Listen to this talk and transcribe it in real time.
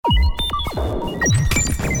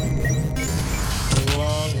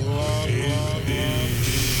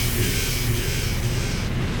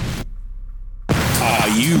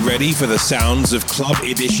you ready for the sounds of Club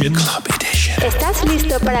Edition? Club Edition. ¿Estás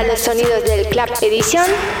listo para los sonidos del Club Edition?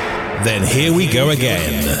 Then here we go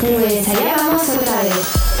again. Pues allá vamos otra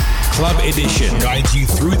vez. Club Edition guides you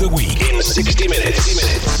through the week in 60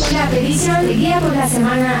 minutes. Club Edition guía por la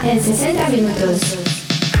semana en 60 minutos.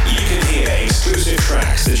 You can hear exclusive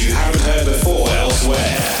tracks that you haven't heard before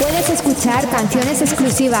elsewhere. Puedes escuchar canciones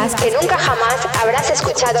exclusivas que nunca jamás habrás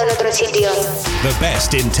escuchado en otro sitio. The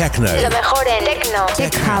best in techno. Lo mejor en techno,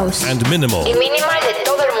 tech house and minimal. Y minimal de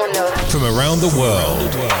todo el mundo. From around the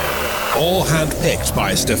world. All handpicked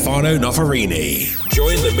by Stefano Noferini.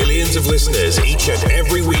 Join the millions of listeners each and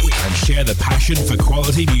every week and share the passion for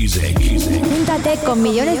quality music. Júntate con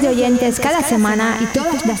millones de oyentes cada semana y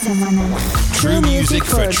todas las semanas. True music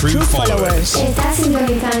for true followers. Estás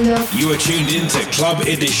sintonizando. You are tuned in to Club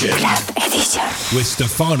Edition. Club Edition. With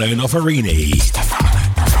Stefano Noferini.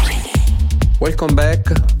 Welcome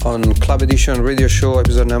back on Club Edition Radio Show,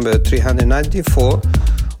 episode number 394.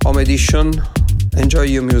 Home Edition. Enjoy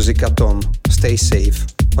your music at home. Stay safe.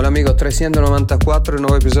 Hola amigos, 394,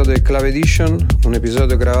 nuevo episodio de Club Edition, un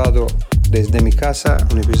episodio grabado desde mi casa,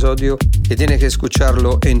 un episodio que tienes que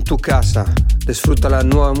escucharlo en tu casa. Disfruta la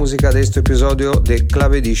nueva música de este episodio de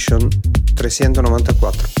Club Edition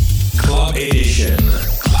 394. Club Edition.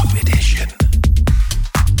 Club Edition.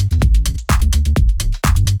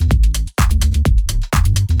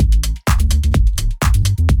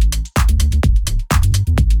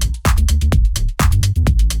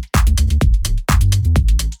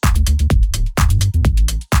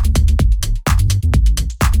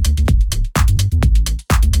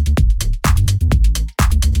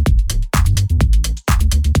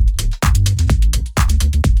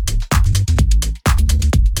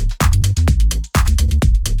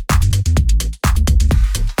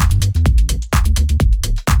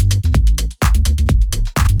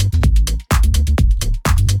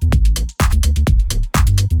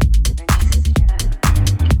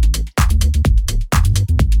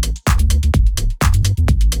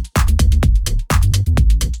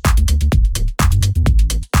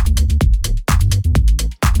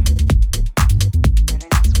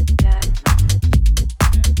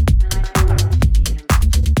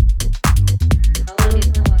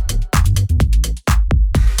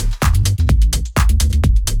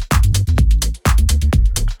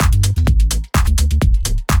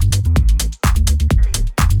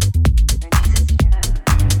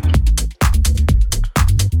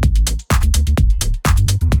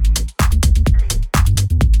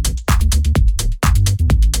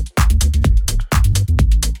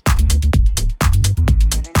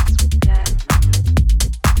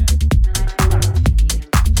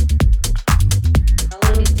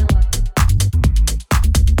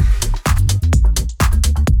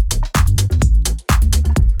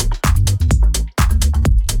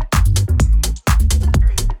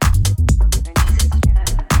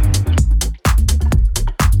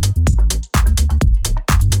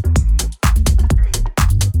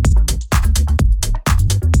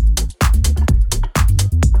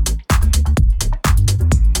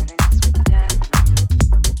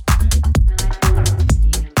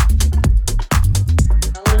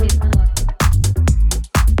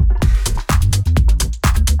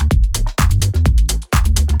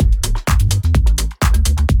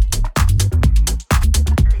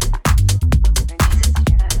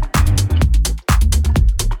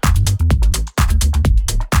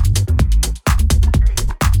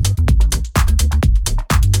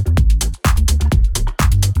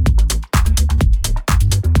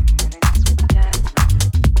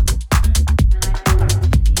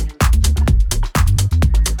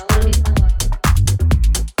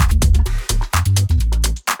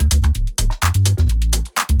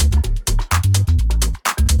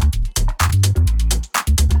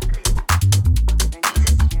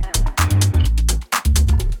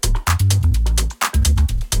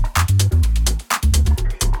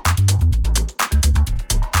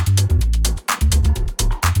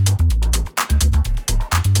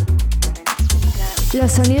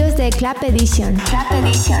 Los sonidos de Club Edition. Club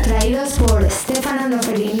Edition. Traídos por Stefano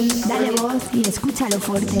Noferini. Dale voz y escúchalo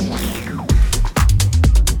fuerte.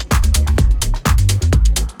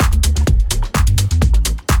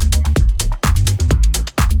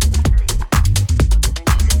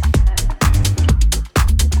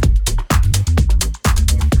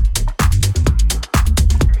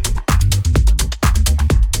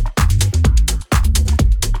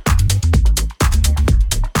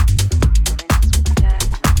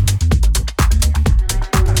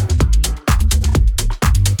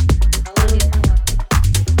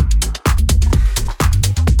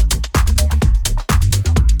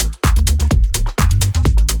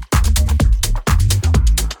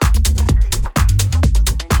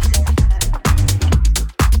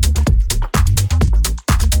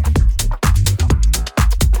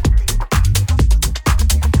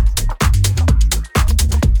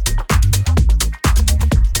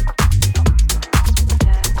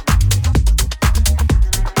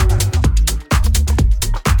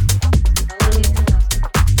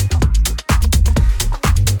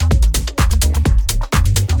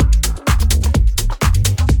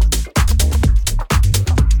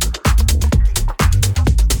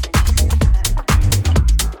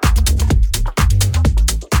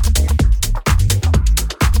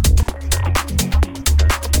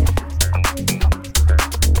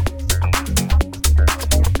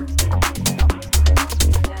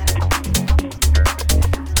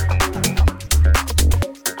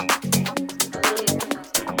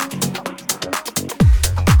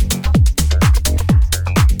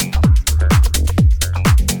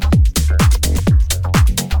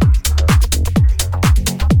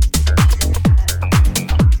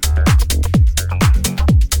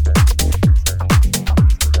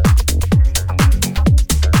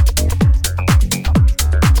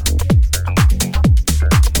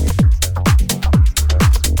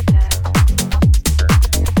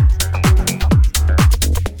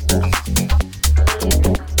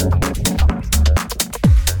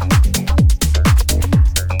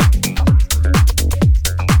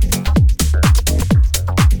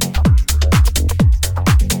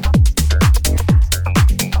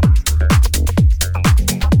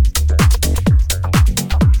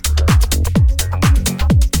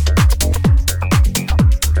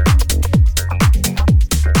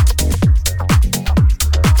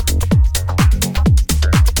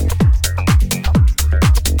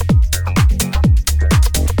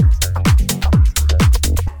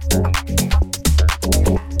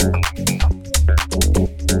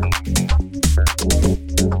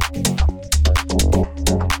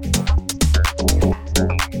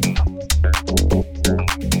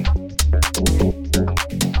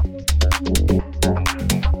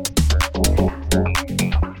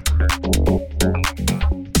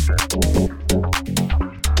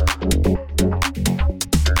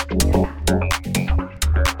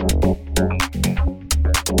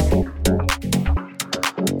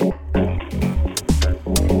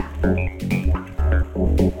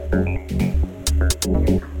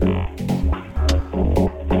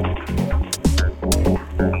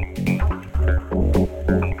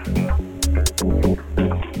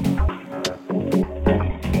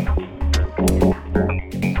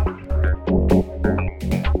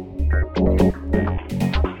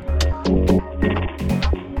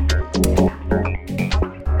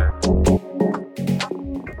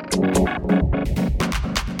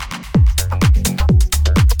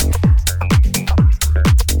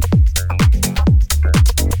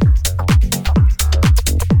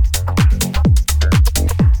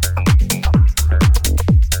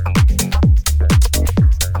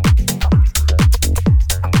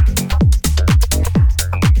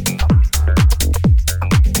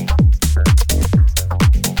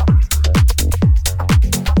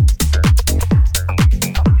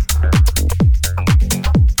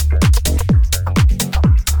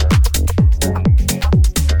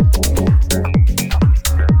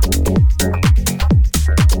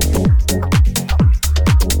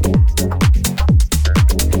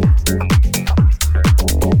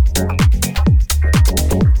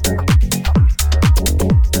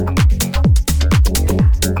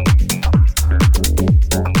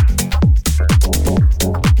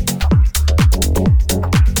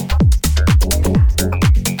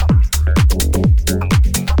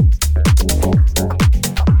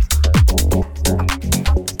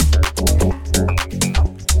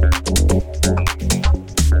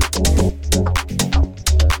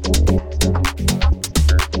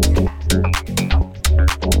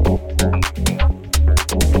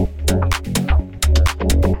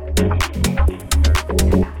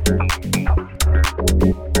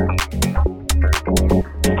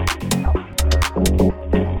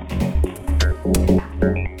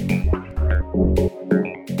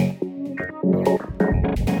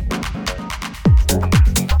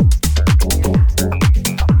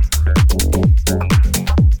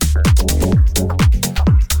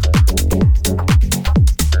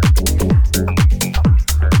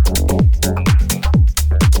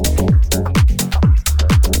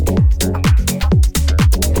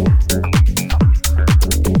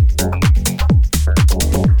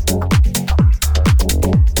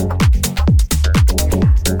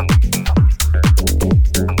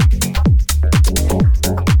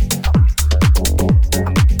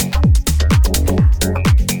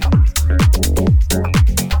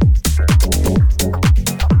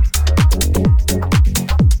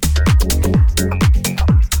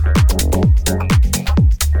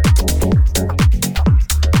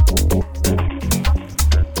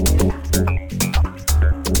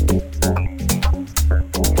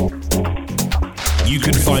 You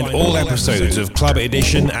can find all episodes of Club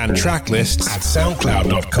Edition and track lists at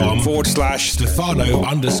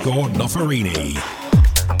soundcloud.com/Stefano_Noferini.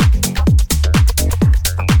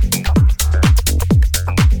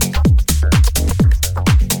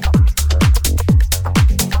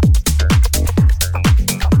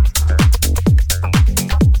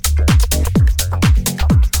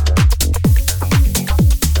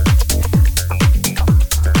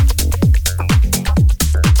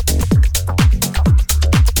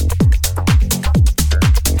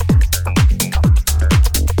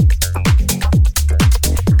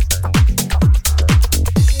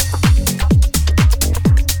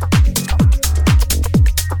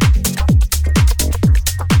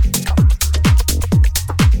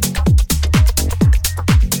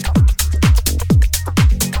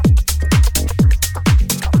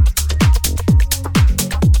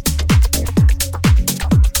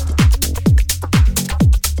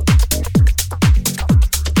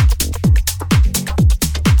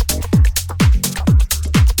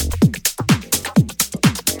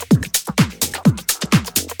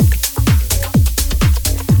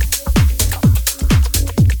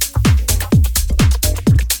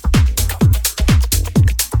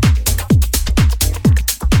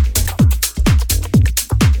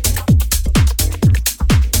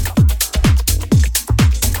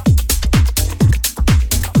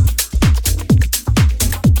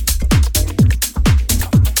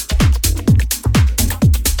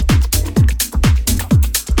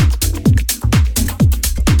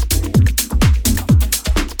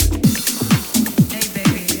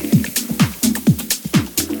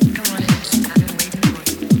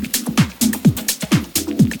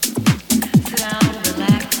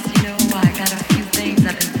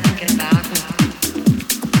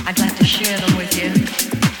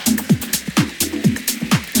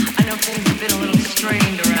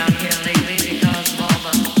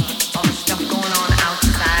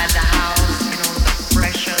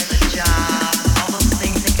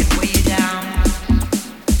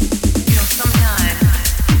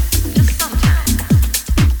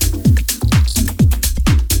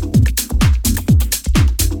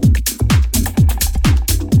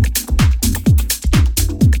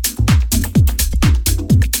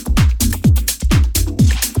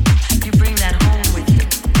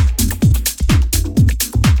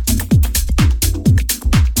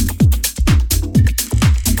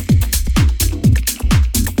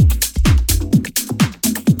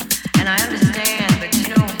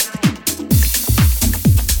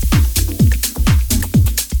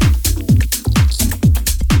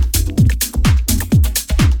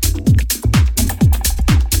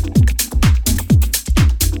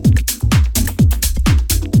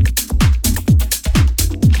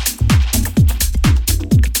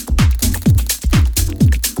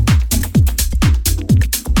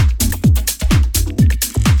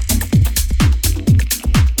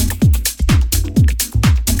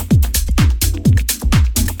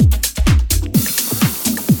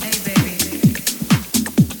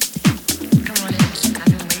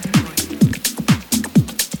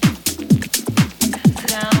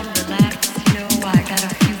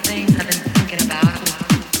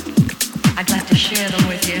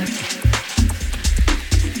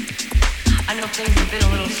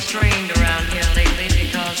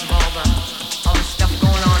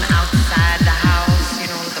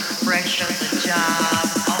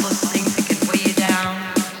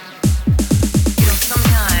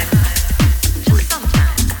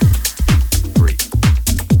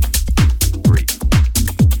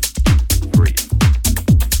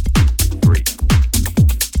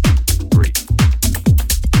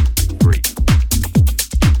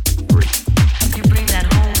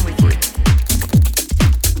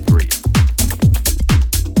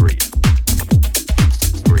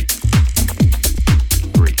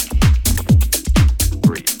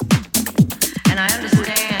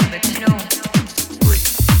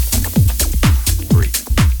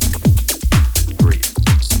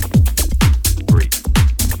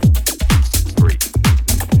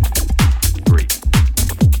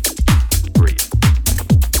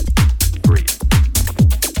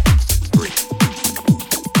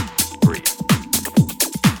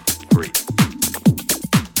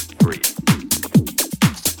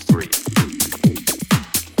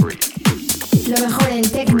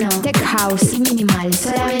 House Minimal,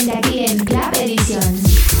 solamente aquí en Club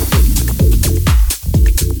Edition.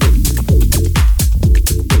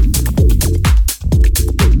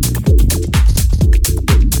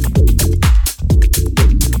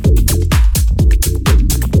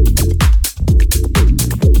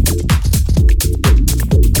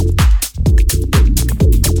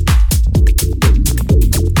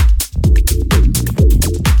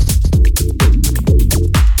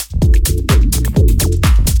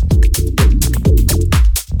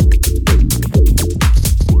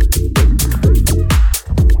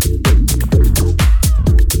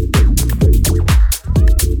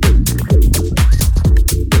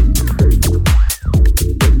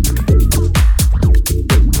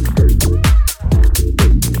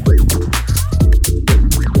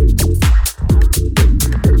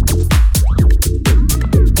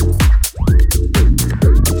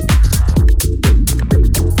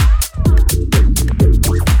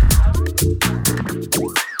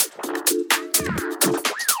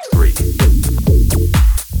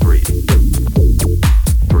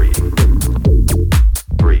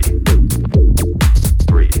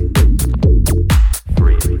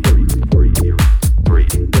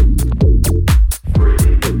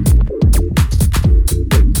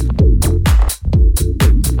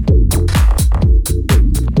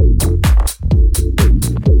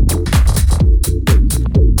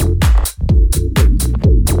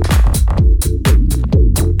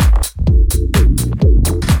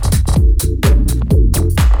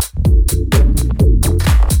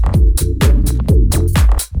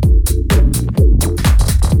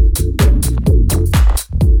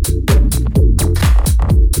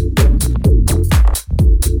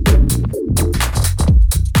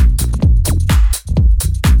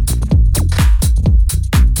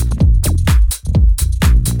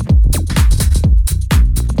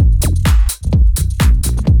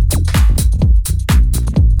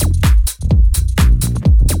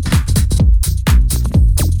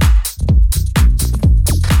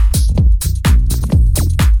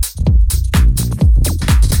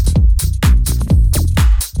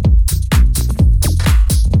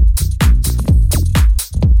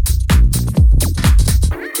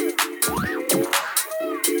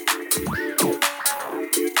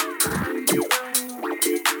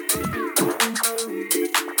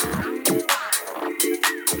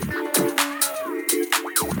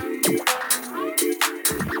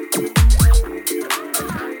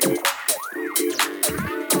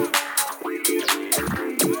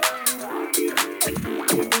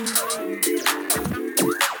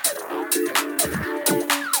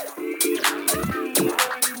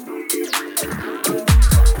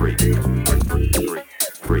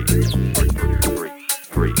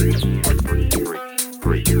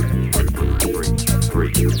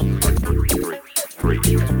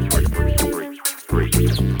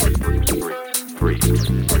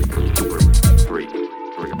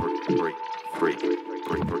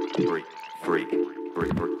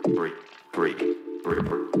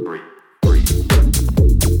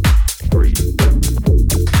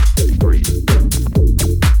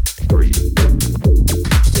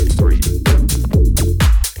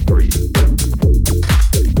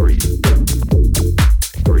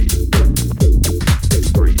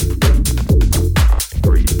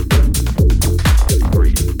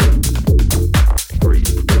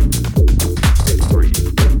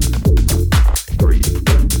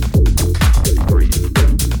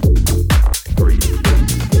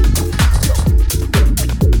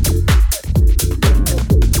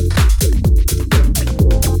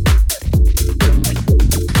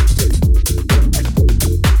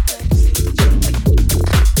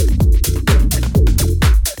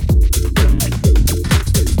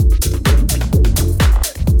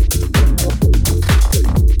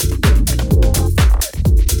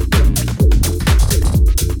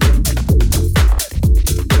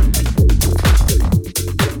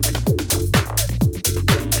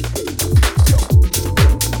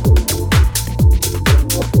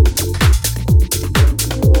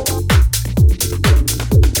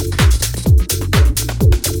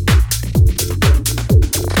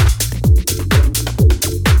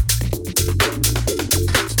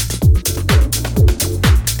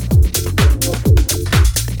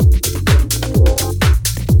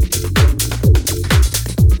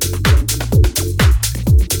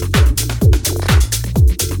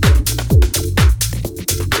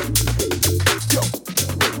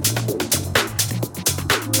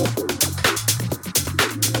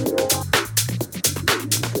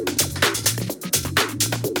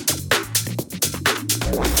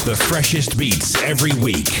 The freshest beats every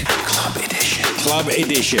week. Club Edition. Club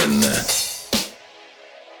Edition.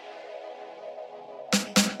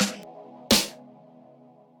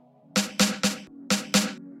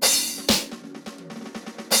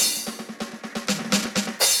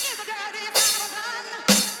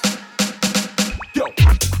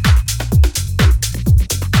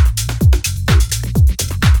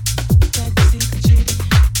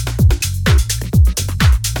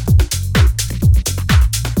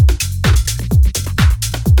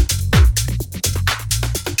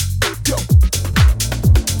 Go.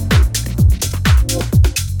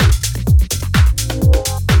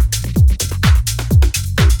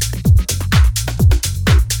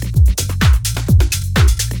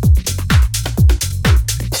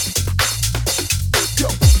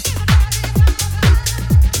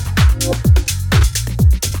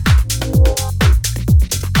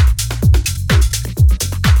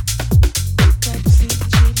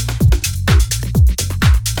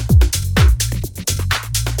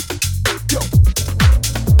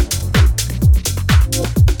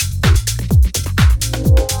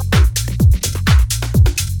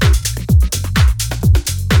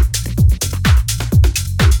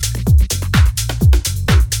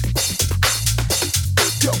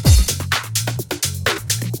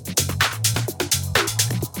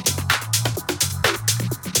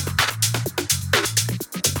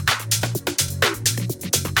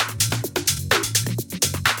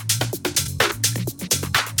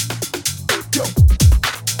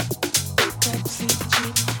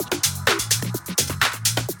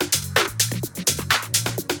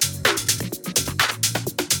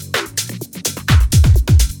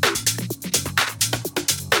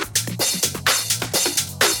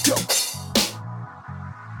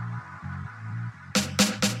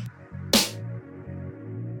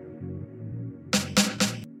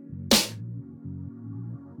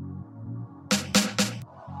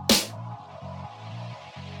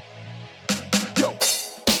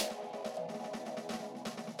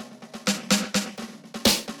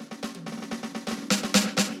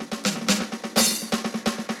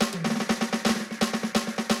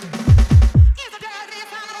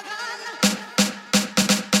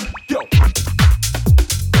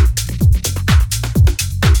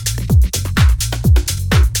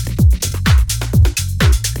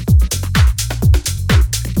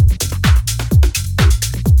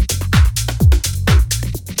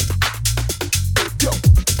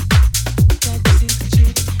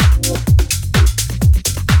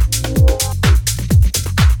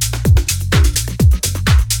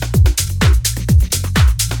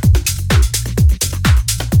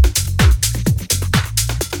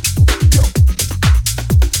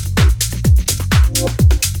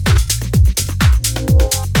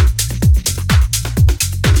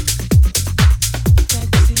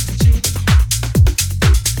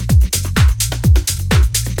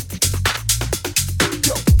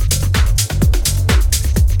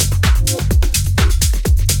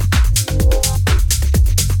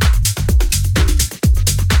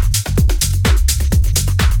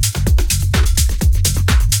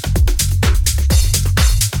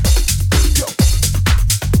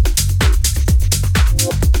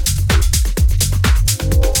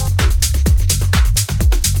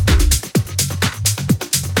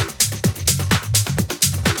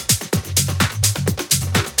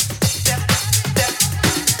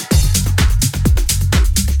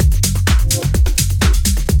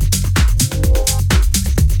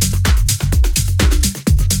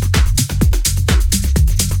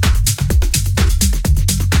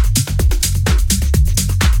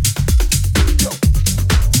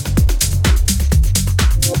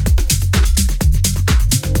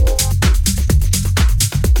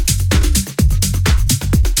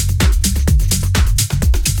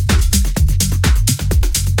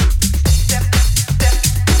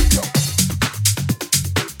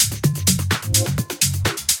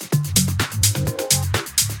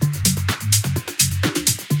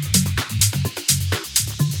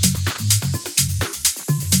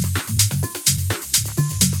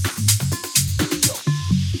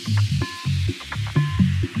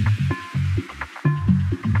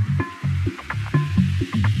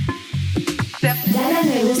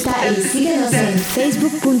 Dale me gusta y síguenos en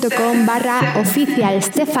facebook.com/oficial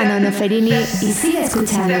Stefano Noferini y sigue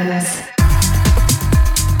escuchándonos.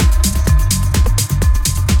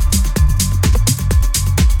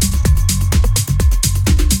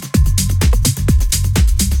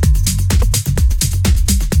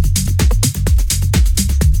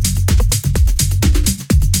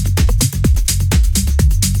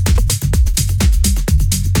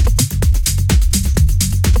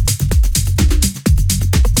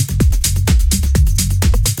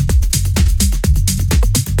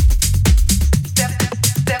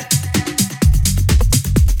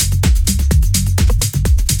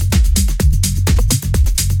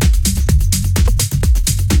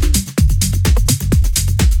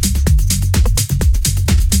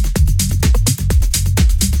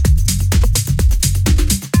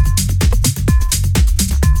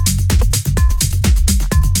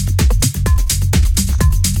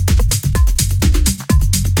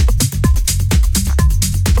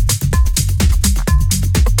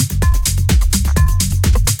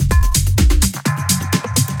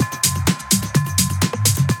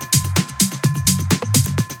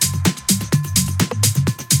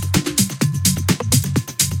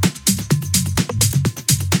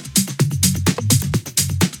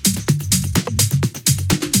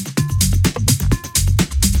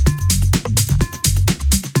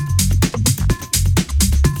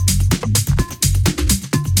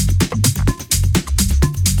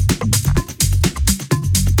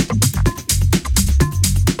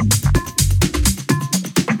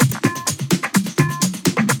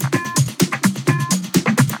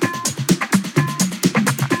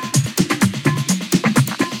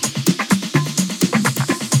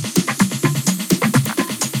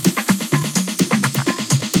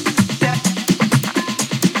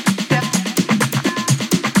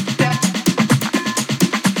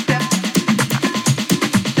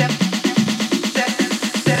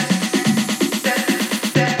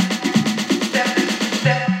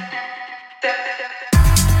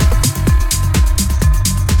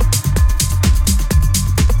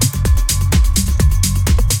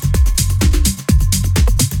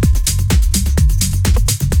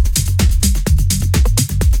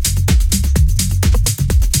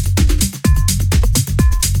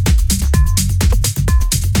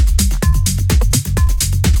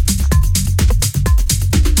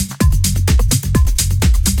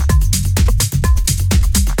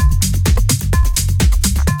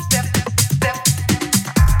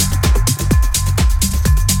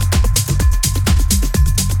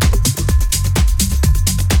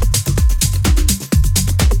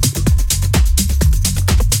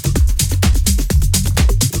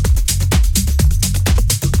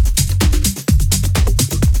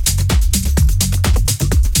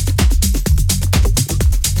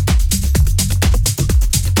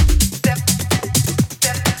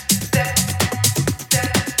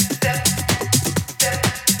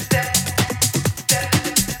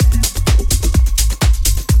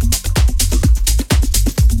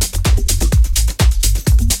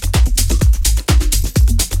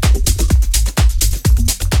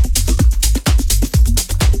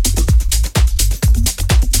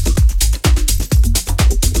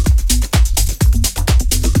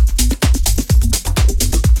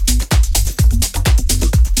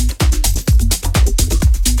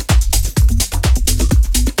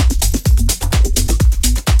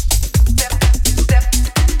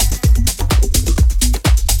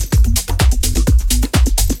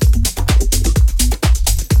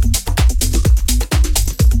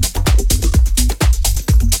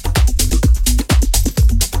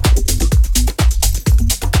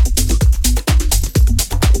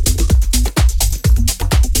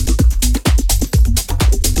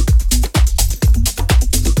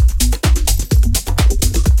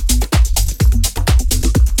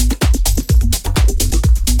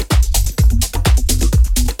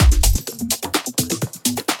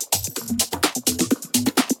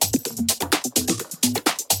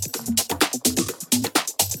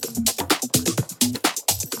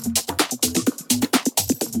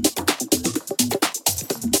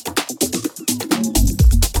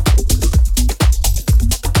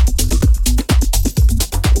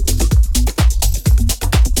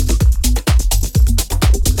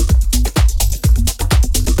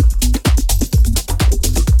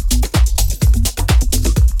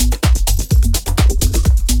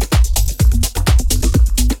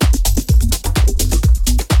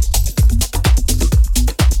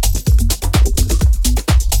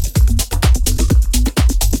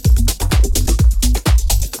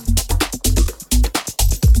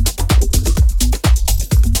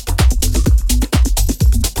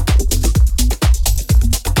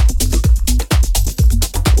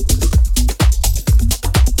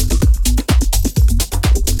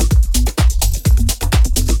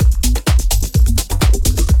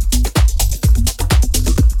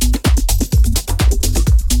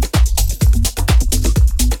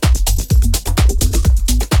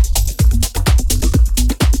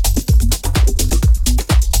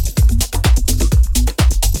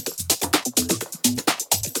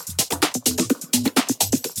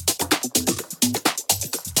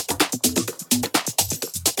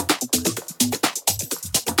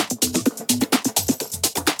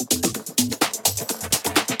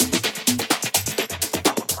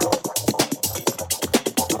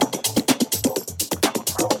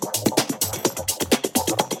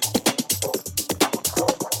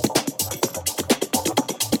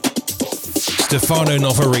 Stefano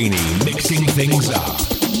Noferini mixing things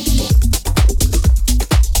up.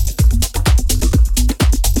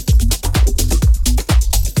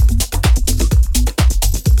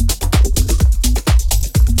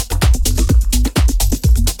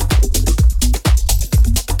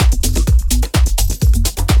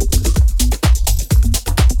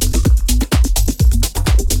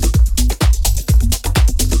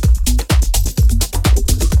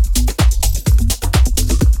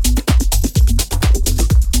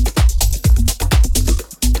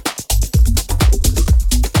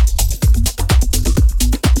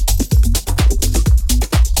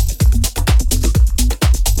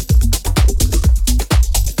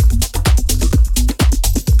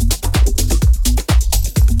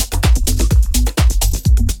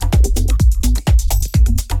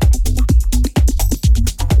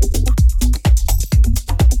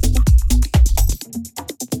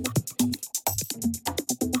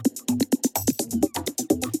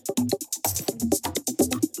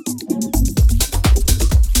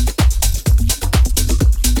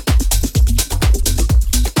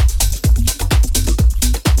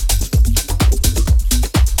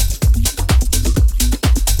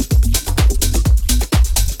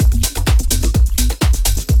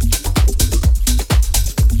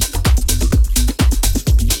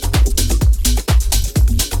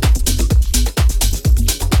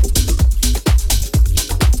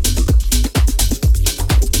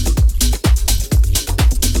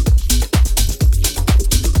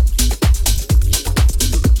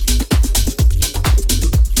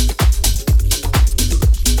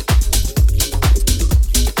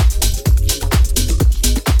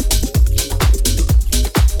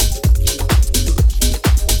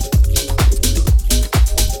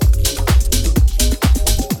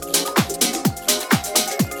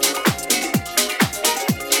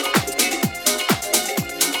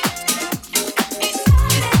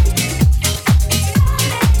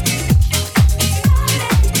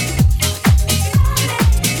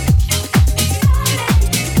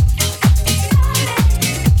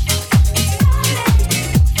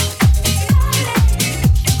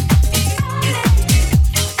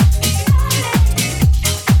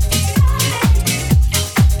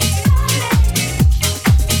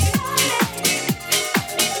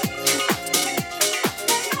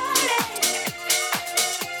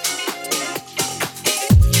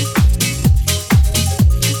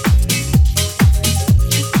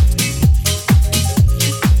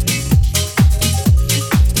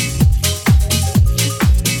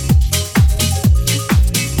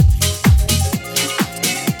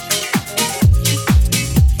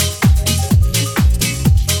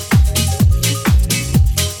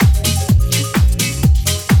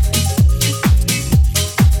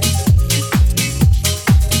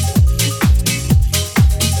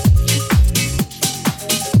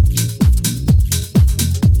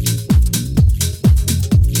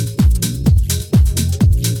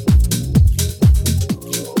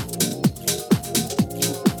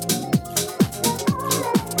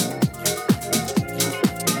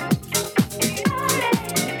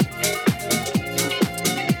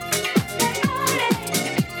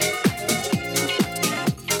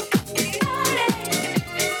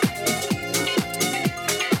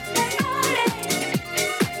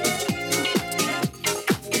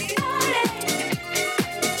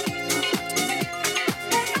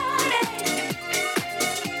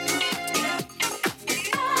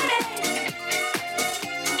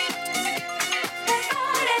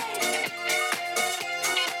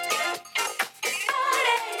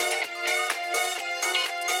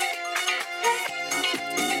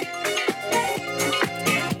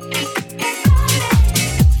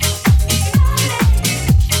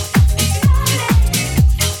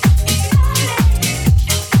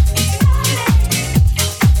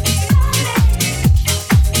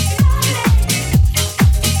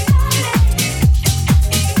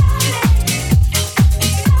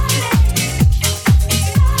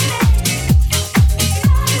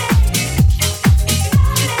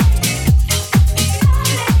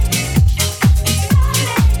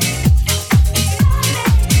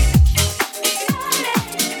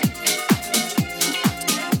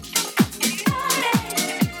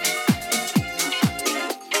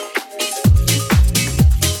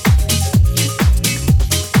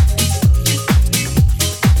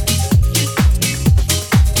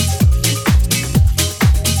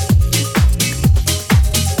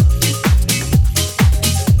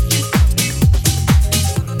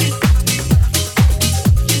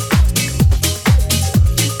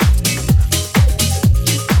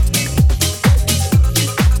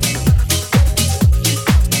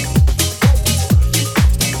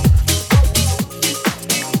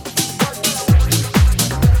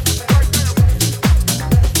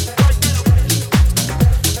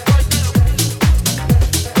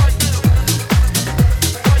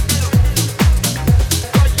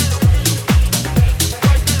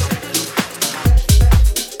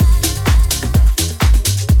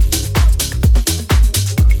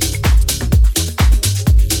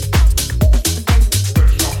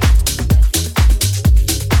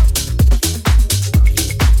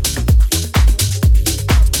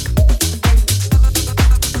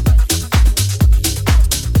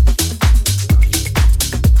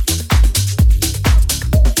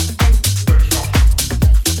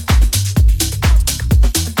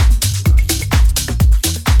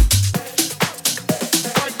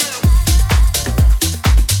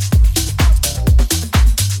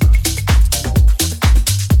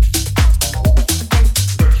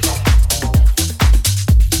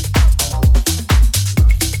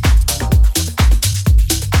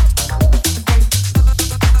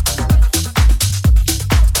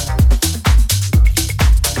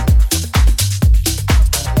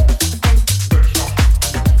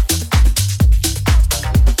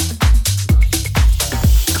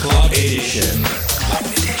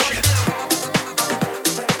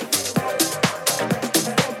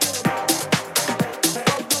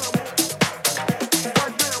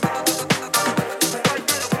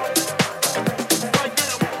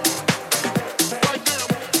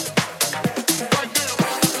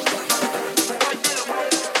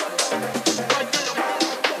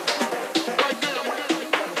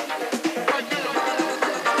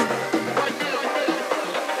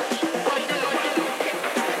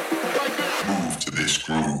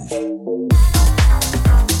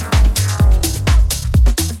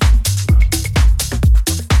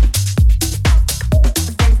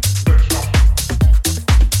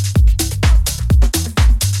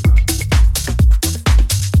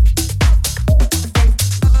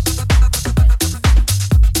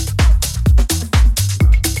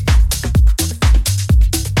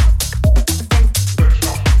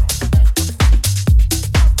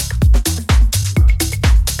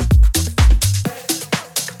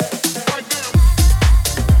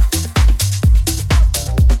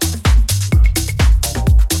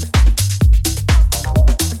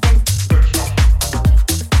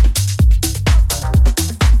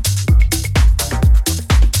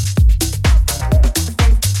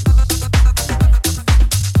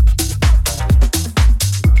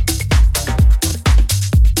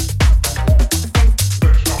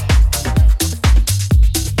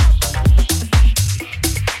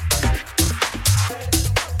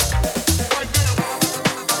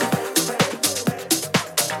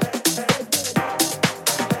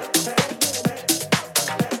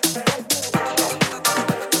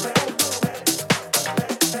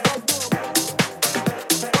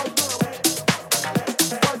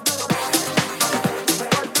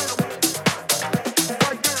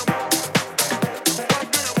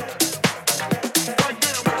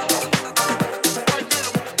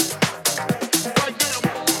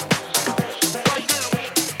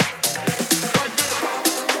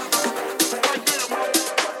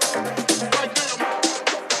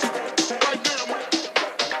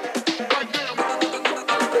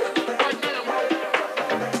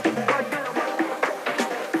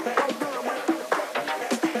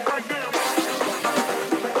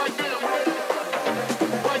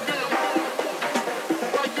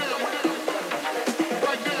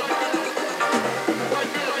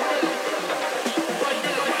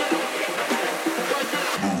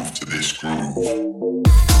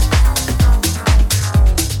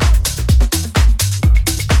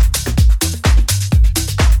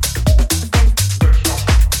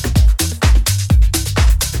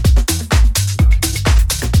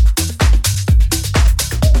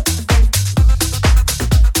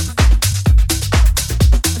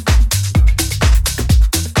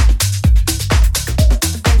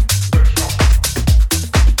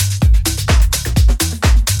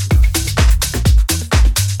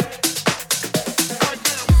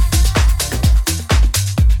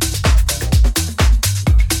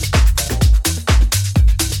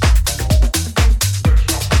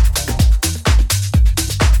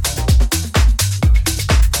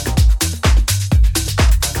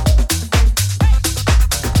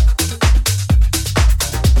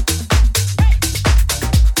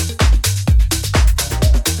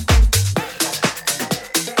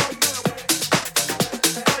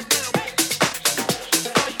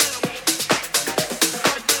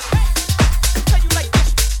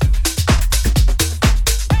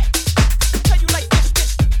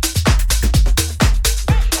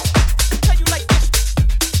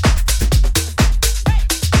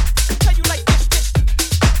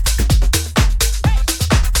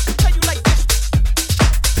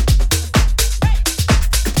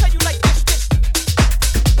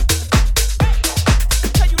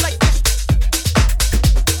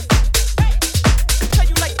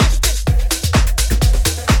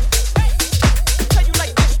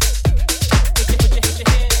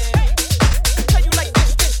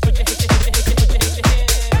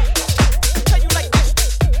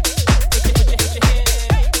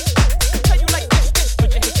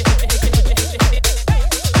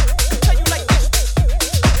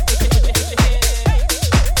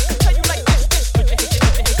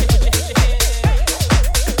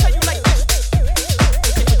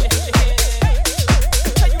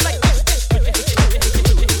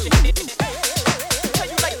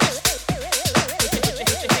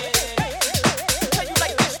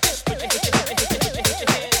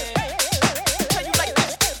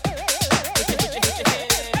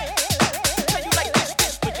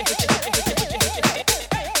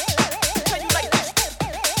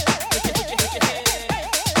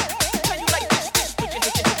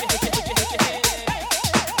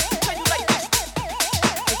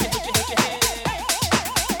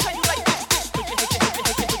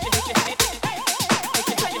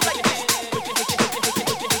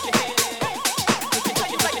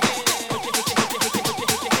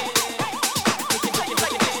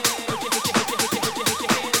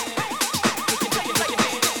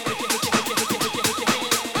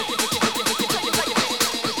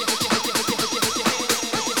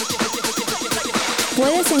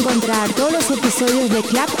 Puedes encontrar todos los episodios de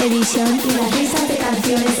Club Edition y las listas de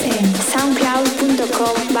canciones en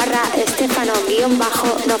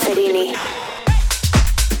soundcloud.com/Stefano_Noferini.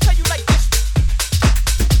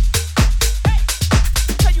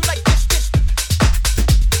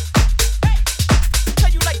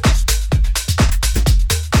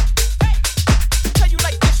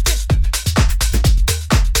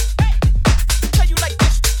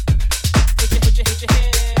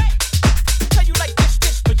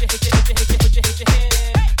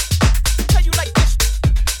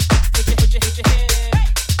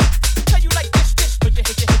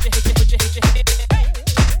 Put your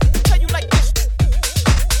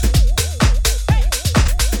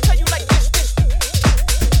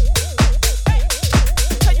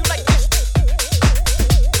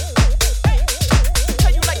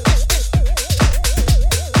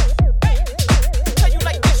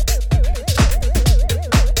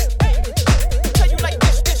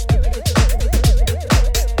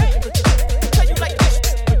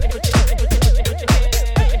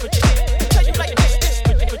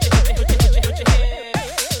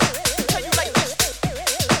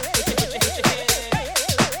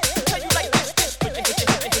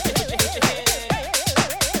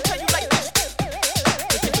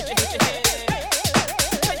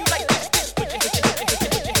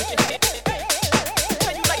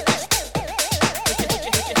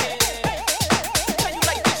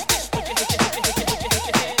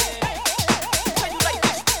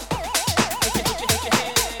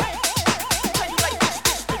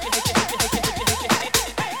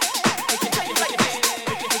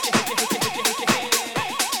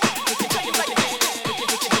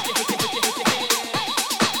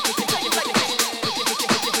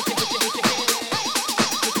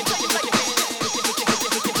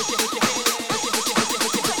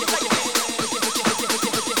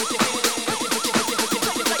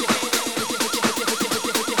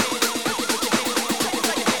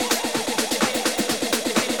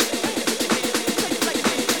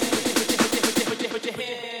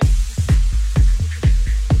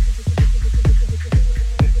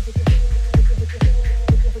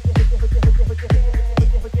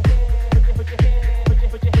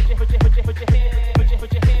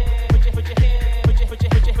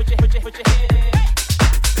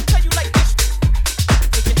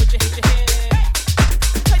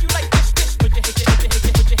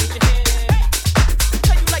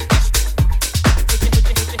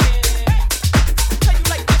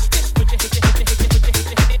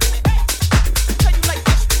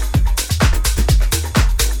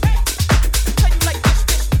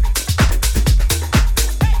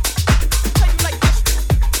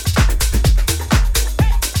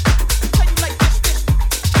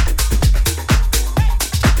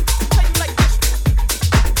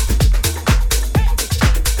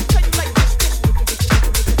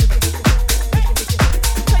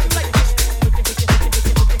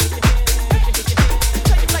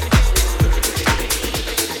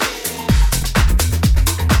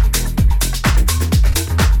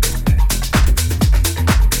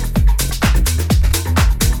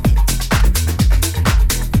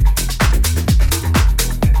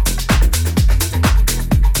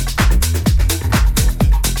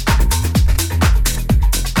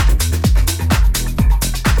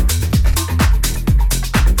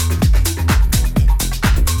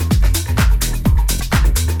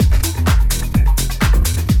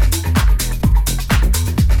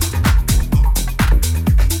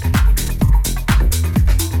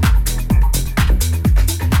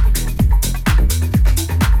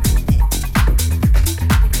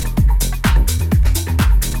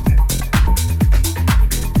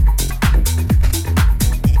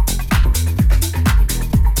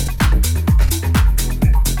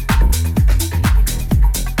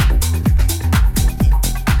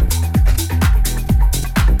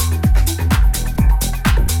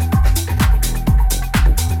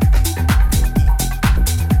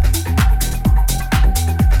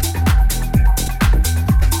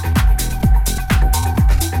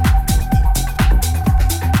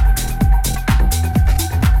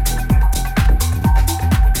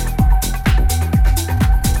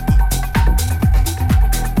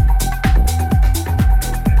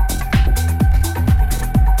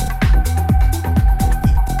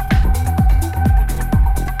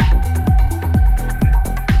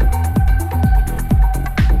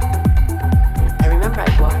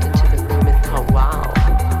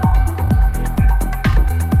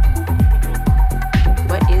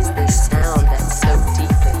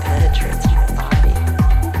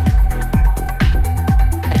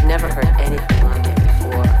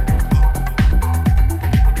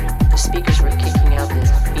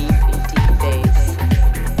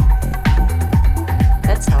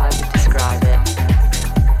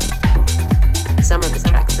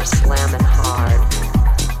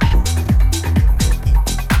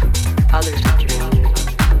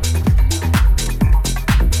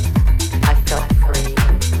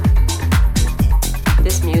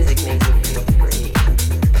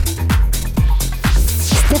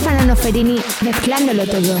mezclándolo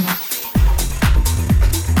todo.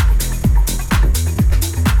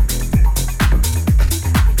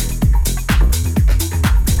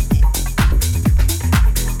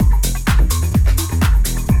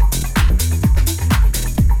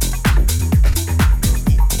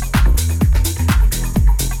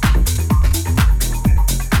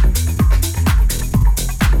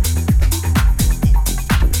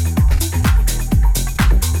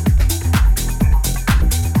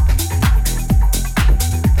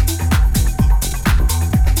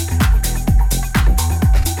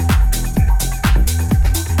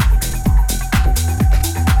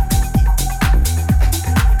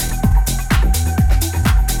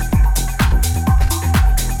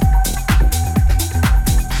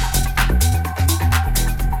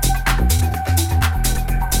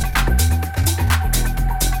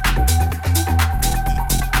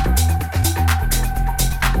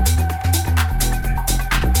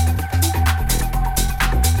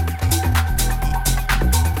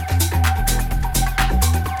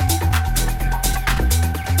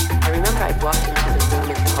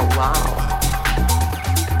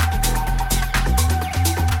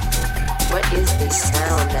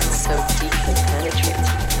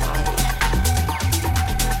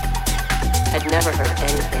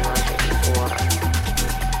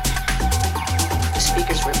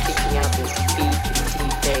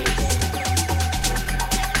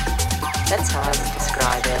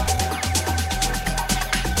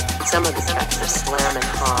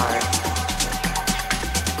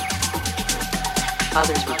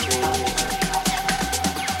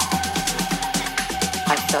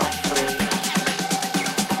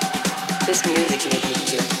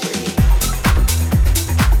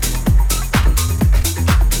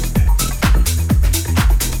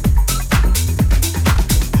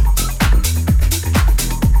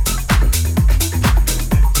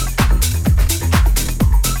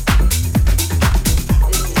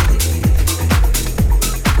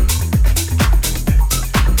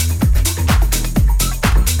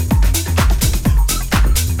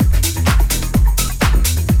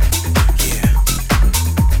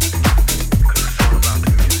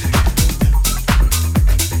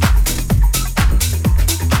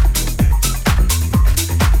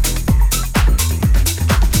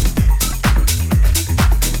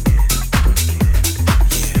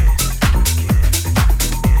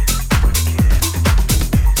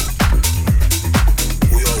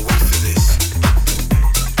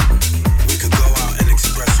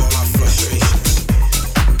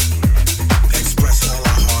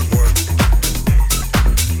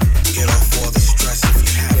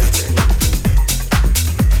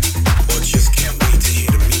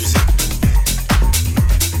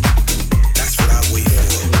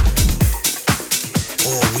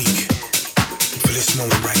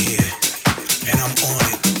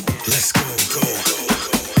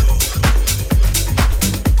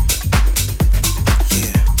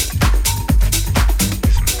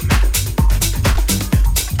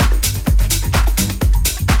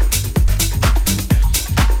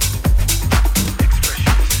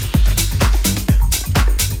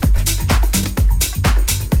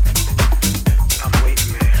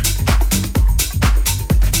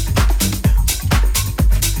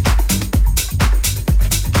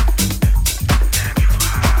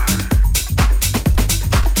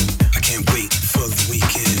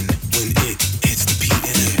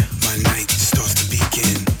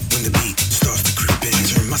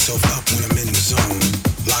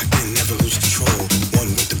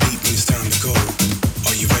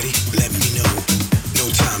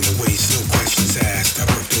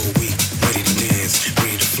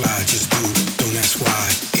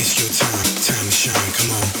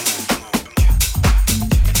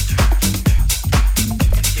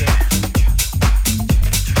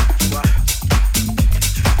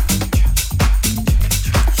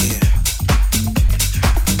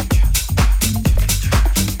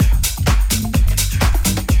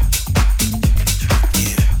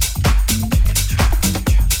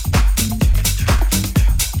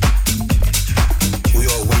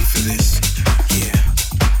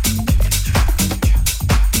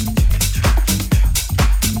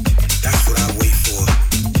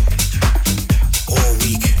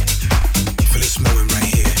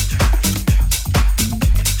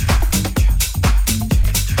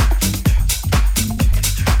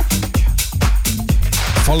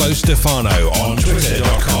 Follow Stefano on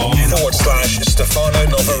twitter.com/Stefano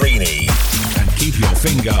Novarini and keep your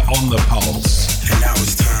finger on the pulse. And now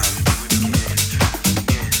it's time.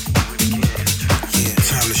 Yeah,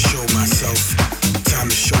 time to show myself. Time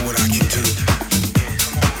to show what I can do.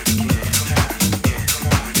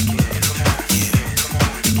 Yeah.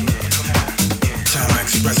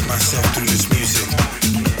 express myself through this music.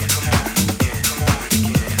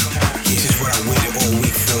 This is what I waited all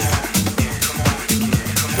week for.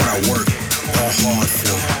 What I worked all hard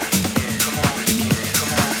for.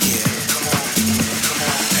 Yeah.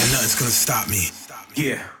 And nothing's gonna stop me.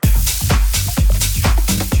 Yeah.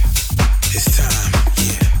 It's time.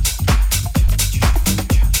 Yeah.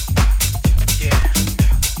 Yeah.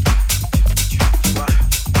 What?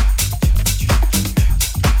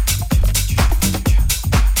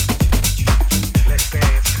 Let's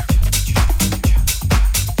dance.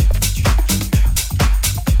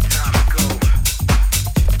 Time to go.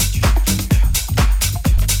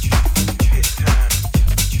 It's time.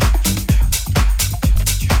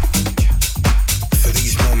 For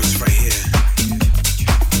these moments right here.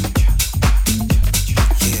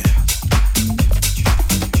 Yeah.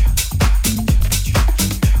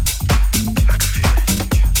 I can feel it.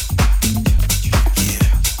 Yeah.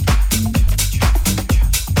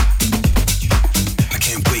 I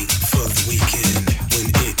can't wait for the weekend when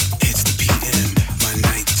it hits the PM. My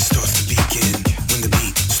night starts to begin when the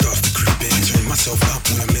beat starts to creep in. I turn myself up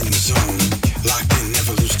when I'm in the zone. Locked in,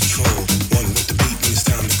 never lose control. One with the beat when it's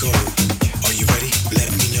time to go. Are you ready?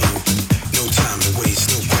 Let me know. No time to waste,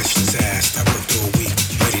 no questions asked. I worked all week,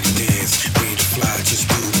 ready to dance, ready to fly. Just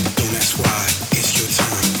do, don't ask why. It's your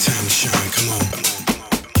time, time to shine. Come on.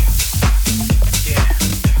 Yeah.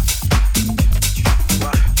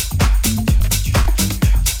 What?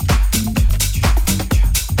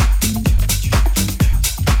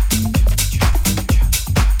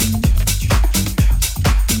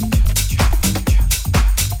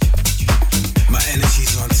 My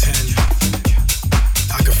energy's on 10.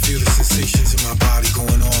 I can feel the sensations in my body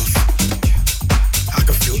going off. I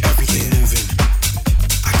can feel everything moving.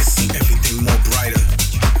 I can see everything more brighter.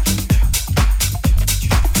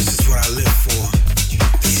 This is what I live for.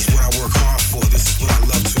 This is what I work hard for. This is what I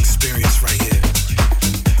love to experience right here.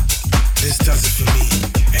 This does it for me,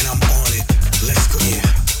 and I'm on it. Let's go. Yeah.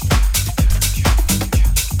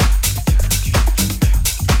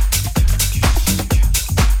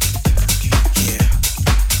 Yeah. Yeah.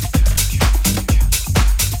 Yeah.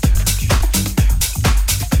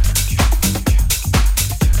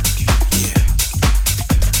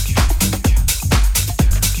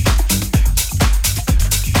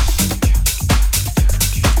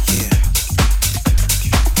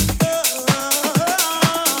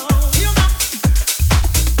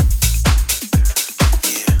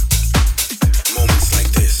 Yeah. Moments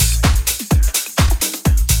like this,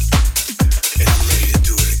 and I'm ready to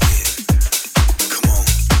do it again. Come on.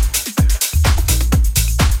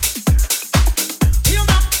 Yeah.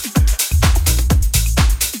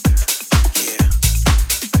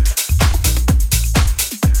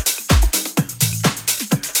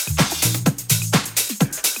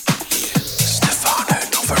 Stefano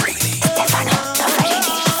Novarini.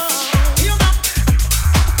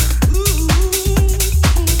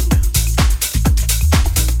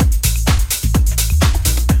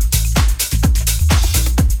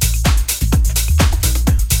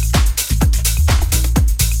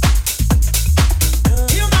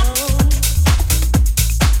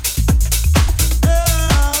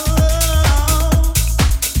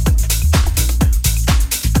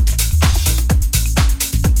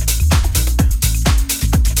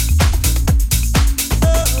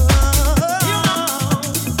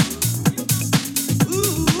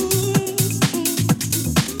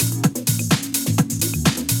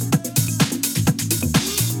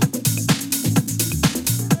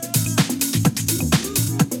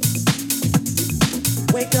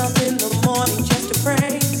 Wake up in the morning just to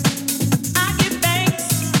pray. I give thanks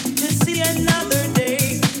to see another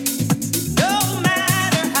day. No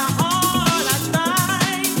matter how hard I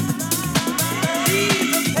try,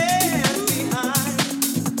 leave the past behind.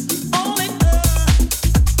 Only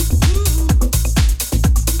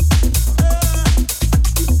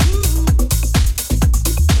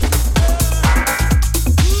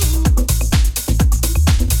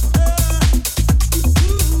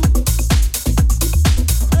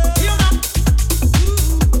you know.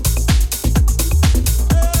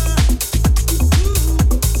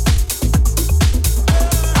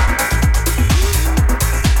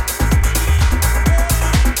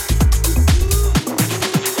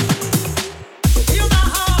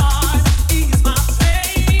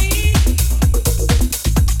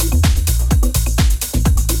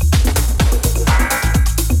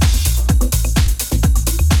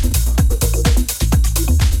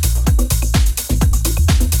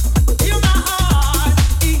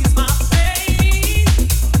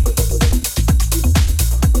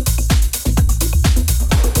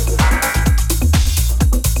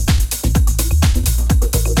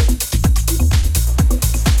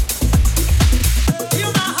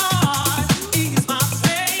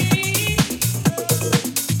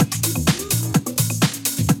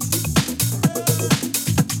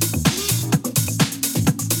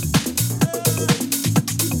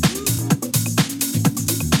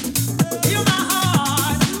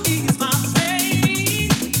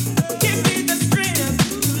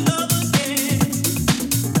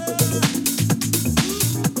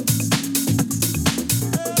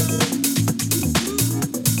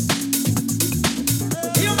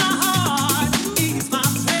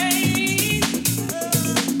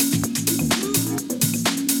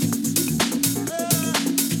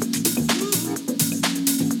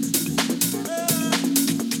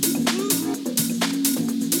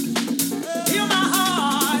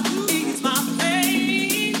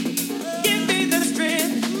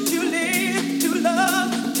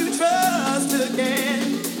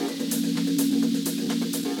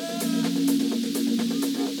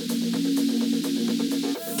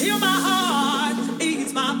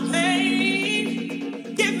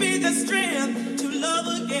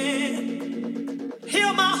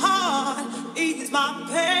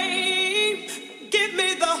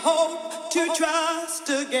 to trust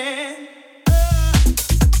again.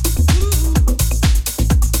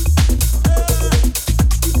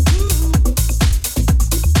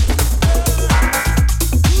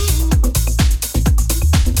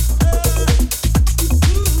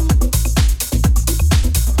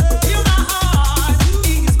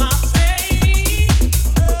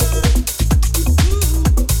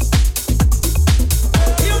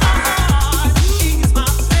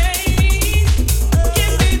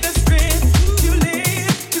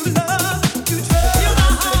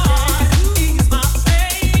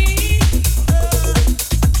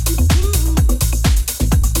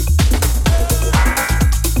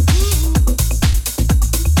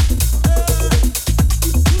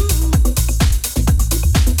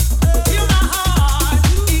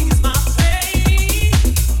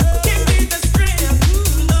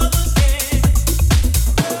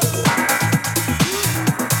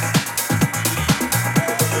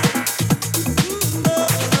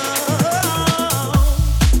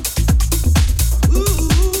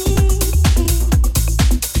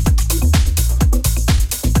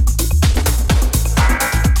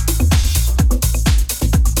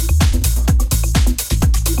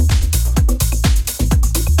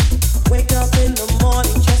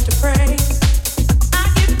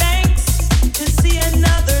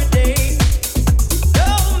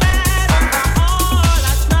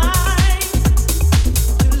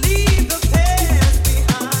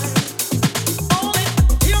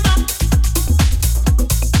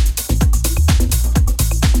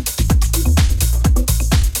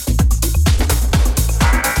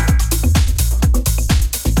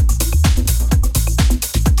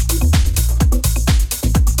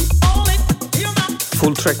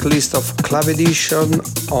 Track list of Club Edition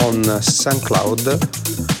on SoundCloud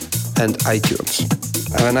and iTunes.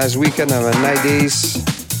 Have a nice weekend, have a nice days,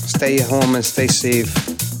 stay home and stay safe.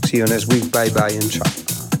 See you next week, bye bye and ciao.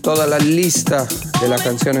 Toda la lista de la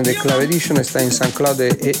canción de Club Edition está en SoundCloud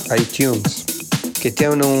e iTunes. Que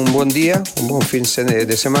tengan un buen día, un buen fin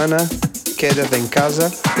de semana, quédate en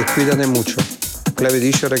casa y cuídate mucho. Club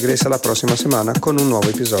Edition regresa la próxima semana con un nuovo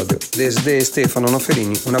episodio. Desde Stefano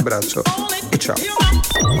Noferini, un abbraccio e ciao.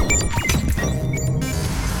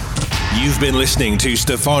 You've been listening to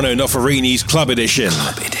Stefano Noferini's Club Edition.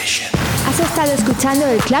 Has estado escuchando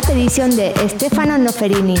el Club Edition de Stefano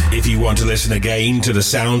Noferini. If you want to listen again to the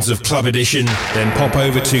sounds of Club Edition, then pop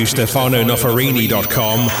over to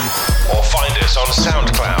stefanonoferini.com or find us on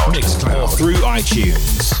SoundCloud or through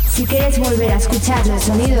iTunes. Si quieres volver a escuchar los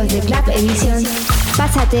sonidos de Club Edition,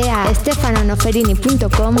 pásate a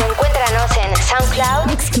stefanonoferini.com o encuéntranos en SoundCloud,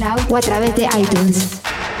 Mixcloud o a través de iTunes.